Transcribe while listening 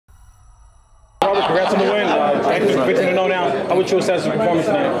Robert, congrats on the win. Hector's 15-0 now. How would you assess the performance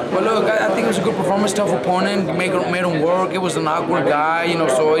tonight? Well, look, I think it was a good performance, tough opponent, made him work. It was an awkward guy, you know,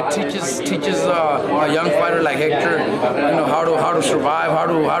 so it teaches a young fighter like Hector, you know, how to survive, how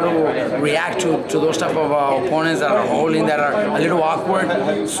to react to those type of opponents that are holding, that are a little awkward.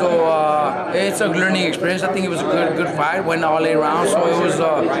 So it's a learning experience. I think it was a good fight. Went all 8 rounds, so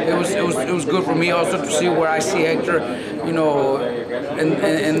it was good for me also to see where I see Hector, you know,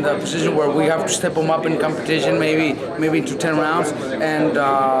 in the position where we have to step him up in competition, maybe into 10 rounds, and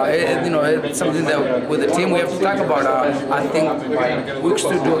you know, it's something that with the team we have to talk about. I think we could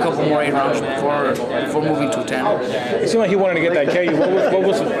still do a couple more 8 rounds before moving to 10. It seemed like he wanted to get that KO.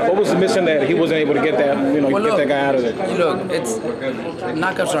 What was missing that he wasn't able to get that, you know, well, get that guy out of there? Look, it's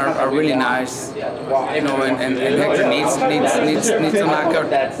knockouts are really nice, you know, and Hector needs a knockout,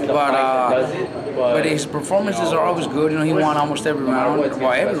 but his performances are always good. You know, he won almost every round.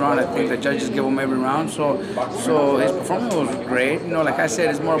 Well, every round, I think the judges give him every round. So his performance was great. You know, like I said,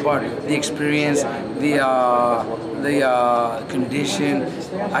 it's more about the experience, the condition.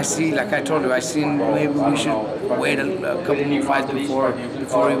 I see, like I told you, I seen maybe we should wait a couple more fights before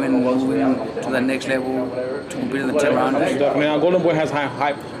even moving to the next level to compete in the 10 rounders. Definitely. Now, Golden Boy has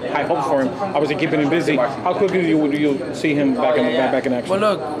high hopes for him. Obviously, keeping him busy. How quickly would you see him back in action? Well,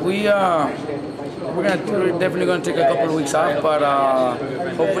 look, we're definitely going to take a couple of weeks off, but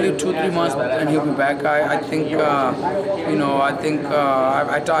hopefully 2-3 months and he'll be back. I think you know,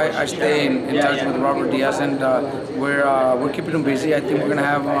 I stay in touch with Robert Diaz, and we're keeping him busy. I think we're going to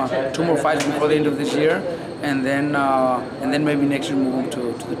have 2 more fights before the end of this year, and then maybe next year move him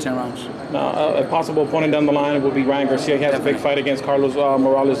to the 10 rounds. Now, a possible opponent down the line will be Ryan Garcia. He has a big fight against Carlos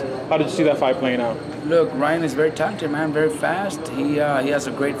Morales. How did you see that fight playing out? Look, Ryan is very talented, man, very fast. He has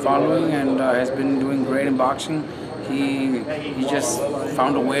a great following and has been doing great in boxing. He just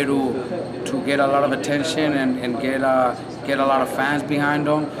found a way to get a lot of attention and get a lot of fans behind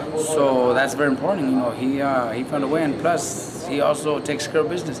him. So that's very important. You know, he found a way, and plus he also takes care of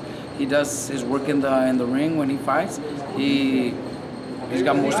business. He does his work in the ring when he fights. He's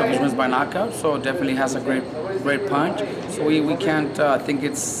got most of his wins by knockout, so definitely has a great punch. So we can't think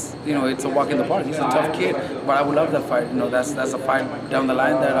it's, you know, it's a walk in the park. He's a tough kid, but I would love that fight. You know, that's a fight down the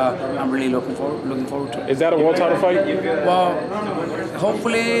line that I'm really looking forward to. Is that a world title fight? Well,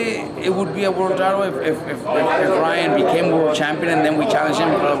 hopefully it would be a world title if Ryan became world champion and then we challenge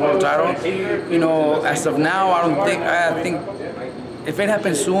him for the world title. You know, as of now, I think. If it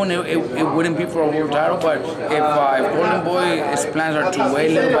happens soon, it wouldn't be for a world title, but if Golden Boy's plans are to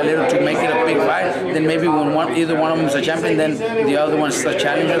wait little by little to make it a big fight, then maybe when either one of them is a champion, then the other one's a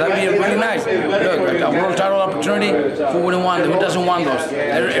challenger. That'd be really nice. Look, a world title opportunity, who wouldn't want? Who doesn't want those?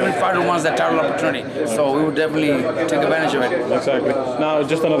 Every fighter wants that title opportunity, so we would definitely take advantage of it. Exactly. Now,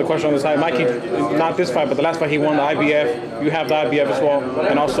 just another question on the side. Mikey, not this fight, but the last fight he won the IBF. You have the IBF as well,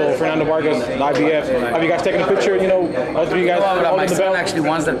 and also Fernando Vargas, the IBF. Have you guys taken a picture? You know, all 3 guys. My son actually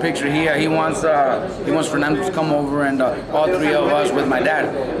wants that picture here. He wants Fernando to come over and all 3 of us with my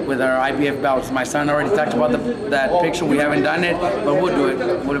dad with our IBF belts. My son already talked about that picture. We haven't done it, but we'll do it.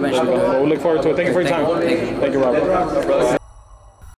 We'll eventually do it. We'll look forward to it. Thank you for your time. Thank you, Robert.